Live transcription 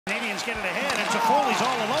Canadiens get it ahead, and Toffoli's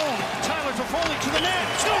all alone. Tyler Toffoli to the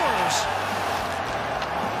net, scores!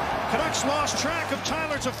 Canucks lost track of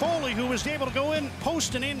Tyler Toffoli, who was able to go in,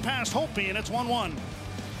 post and in past Holtby, and it's 1-1.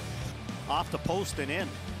 Off the post and in.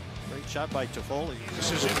 Great shot by Toffoli.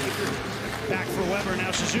 Suzuki back for Weber.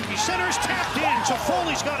 Now Suzuki centers, tapped in.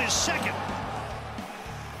 Toffoli's got his second.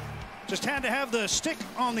 Just had to have the stick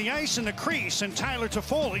on the ice in the crease, and Tyler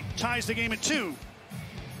Toffoli ties the game at 2.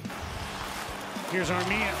 Here's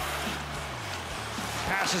Armia.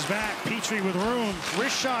 Passes back. Petrie with room.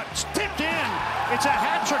 Wrist shot tipped in. It's a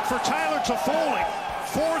hat trick for Tyler Toffoli.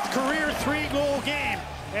 4th career 3-goal game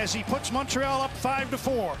as he puts Montreal up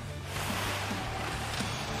 5-4.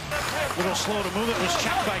 Little slow to move it. Was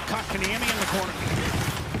checked by Kotkaniemi in the corner.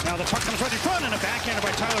 Now the puck comes right in front, and a backhander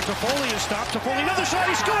by Tyler Toffoli is stopped. Toffoli, another shot,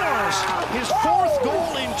 he scores! His 4th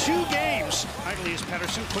goal in 2 games. Elias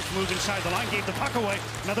Pettersson, quick move inside the line, gave the puck away.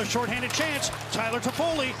 Another shorthanded chance. Tyler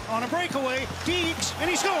Toffoli on a breakaway, deeps, and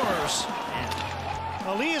he scores!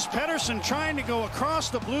 Elias Pettersson trying to go across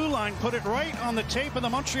the blue line, put it right on the tape of the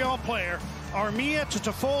Montreal player. Armia to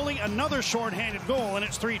Toffoli, another shorthanded goal, and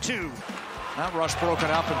it's 3-2. That rush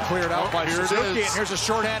broken up and cleared out by Suzuki. And here's a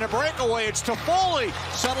shorthanded breakaway. It's Toffoli.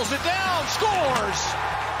 Settles it down. Scores!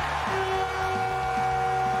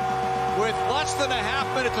 With less than a half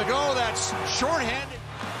minute to go, that's shorthanded.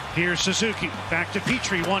 Here's Suzuki. Back to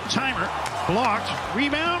Petrie. One-timer. Blocked.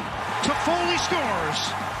 Rebound. Toffoli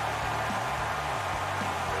scores.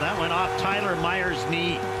 That went off Tyler Myers'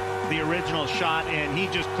 knee, the original shot, and he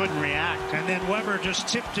just couldn't react. And then Weber just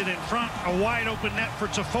tipped it in front. A wide open net for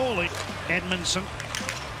Toffoli. Edmondson.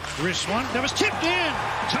 Wrist one. That was tipped in.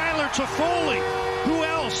 Tyler Toffoli. Who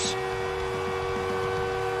else?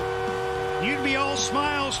 You'd be all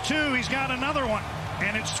smiles too. He's got another one.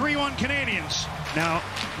 And it's 3-1 Canadiens. Now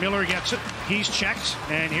Miller gets it. He's checked.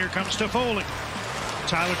 And here comes Toffoli.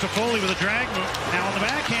 Tyler Toffoli with a drag move. Now on the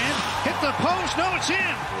backhand. Hit the post. No, it's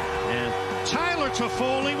in. And Tyler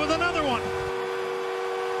Toffoli with another one.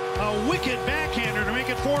 A wicked backhander to make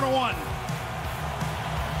it 4-1.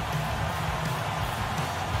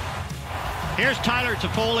 here's Tyler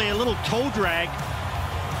Toffoli, a little toe drag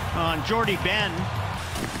on Jordy Ben.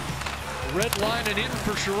 Red line and in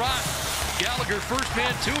for Sherratt. Gallagher first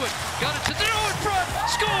man to it. Got it to the in front.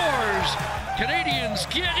 Scores! Canadiens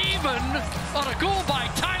get even on a goal by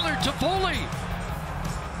Tyler Toffoli.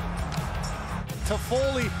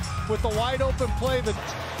 Toffoli with the wide open play.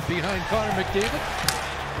 Behind Connor McDavid.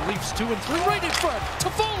 Leafs 2 and 3 right in front.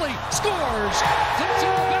 Toffoli scores. Flips in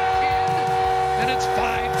the backhand. And it's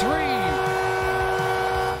 5-3.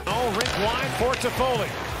 Oh, rink line for Toffoli.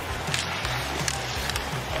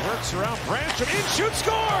 Works around Branch and in shoot,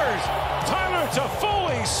 scores! Tyler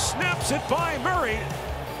Toffoli snaps it by Murray.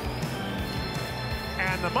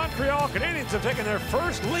 And the Montreal Canadiens have taken their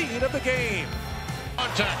first lead of the game.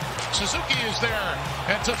 Contact. Suzuki is there,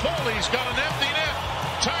 and Toffoli's got an empty net.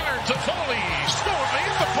 Tyler Toffoli scored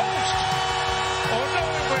at the post. Oh no,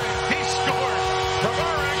 he scored. From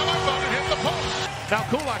our angle, I thought it hit the post. Now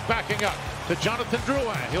Kulak backing up to Jonathan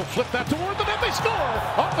Drouin. He'll flip that toward the net. They score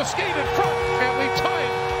off the skate in front, and we tie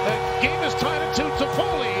it. The game is tied at 2.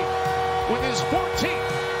 Toffoli with his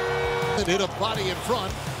 14th. Hit a body in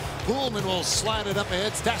front. Pullman will slide it up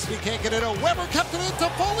ahead. Stastny can't get it out. Weber kept it in.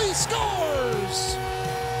 Toffoli scores!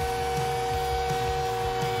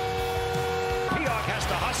 Pionk has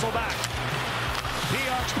to hustle back.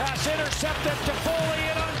 Pionk's pass intercepted. Toffoli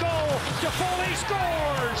in on goal. Toffoli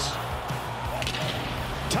scores!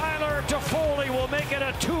 Tyler Toffoli will make it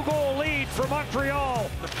a 2-goal lead for Montreal.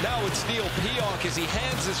 Now it's Neil Pionk as he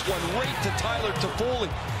hands this one right to Tyler Toffoli.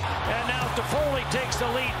 And now Toffoli takes the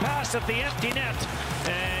lead pass at the empty net.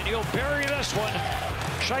 And he'll bury this one.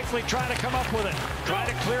 Scheifele trying to come up with it. Trying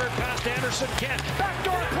to clear it past Anderson. Can't.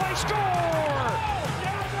 Backdoor play, score!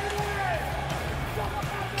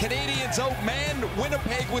 Canadiens outmanned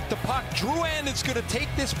Winnipeg with the puck. Drouin is going to take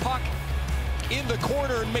this puck in the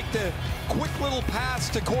corner and make the quick little pass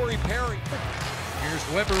to Corey Perry. Here's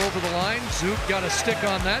Weber over the line. Zook got a stick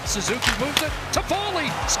on that. Suzuki moves it. Toffoli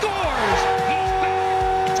scores! He's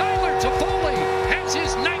back! Tyler Toffoli has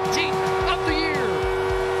his 19th of the year.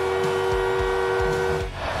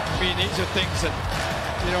 I mean, these are things that,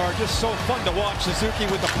 you know, are just so fun to watch. Suzuki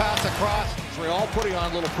with the pass across. They're all putting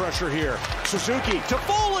on a little pressure here. Suzuki,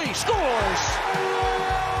 Toffoli scores!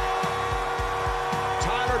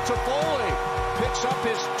 Tyler Toffoli picks up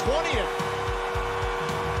his 20th.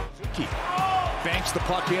 Suzuki banks the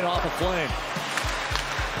puck in off a flame.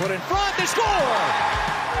 Put in front, they score!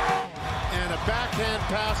 And a backhand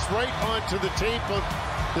pass right onto the tape of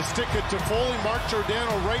the stick of Toffoli. Mark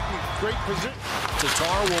Giordano right in great position.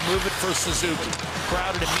 Tatar will move it for Suzuki.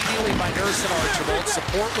 Crowded immediately by Nurse and Archibald.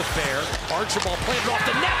 Support with Bear. Archibald played it off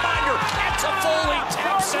the netminder. And Toffoli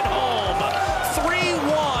taps it home.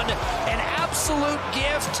 3-1. An absolute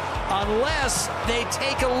gift unless they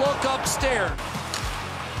take a look upstairs.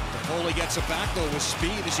 Toffoli gets it back, though, with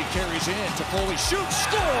speed as he carries in. Toffoli shoots,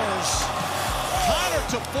 scores! Tyler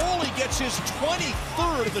Toffoli gets his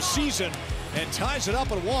 23rd of the season and ties it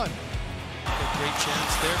up at 1. A great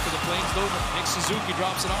chance there for the Flames, though. Nick Suzuki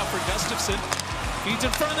drops it off for Gustafsson. Feeds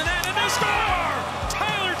in front of the net, and they score!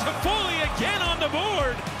 Tyler Toffoli again on the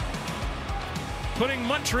board, putting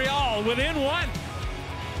Montreal within 1.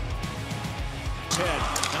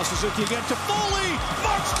 Now Suzuki again, Toffoli!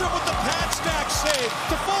 Markstrom with the pad stack save.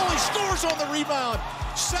 Toffoli scores on the rebound.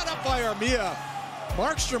 Set up by Armia.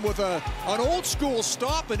 Markstrom with an old school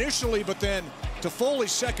stop initially, but then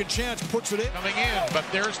Toffoli's second chance puts it in. Coming in, but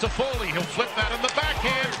there's Toffoli. He'll flip that in the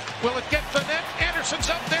backhand. Will it get the net? Anderson's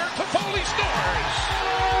up there. Toffoli scores!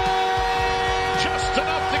 Just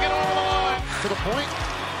enough to get over the line. To the point.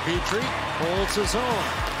 Petrie holds his own.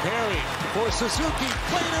 Perry for Suzuki.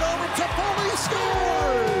 Played it over. Toffoli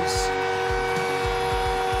scores!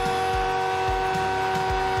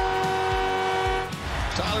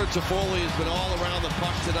 Tyler Toffoli has been all around the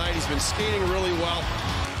puck tonight. He's been skating really well.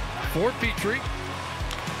 For Petrie.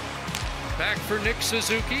 Back for Nick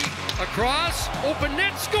Suzuki. Across. Open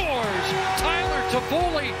net, scores! Tyler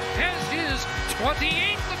Toffoli has his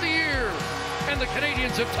 28th of the year. And the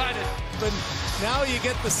Canadiens have tied it. And now you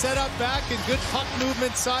get the setup back and good puck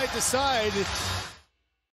movement side to side.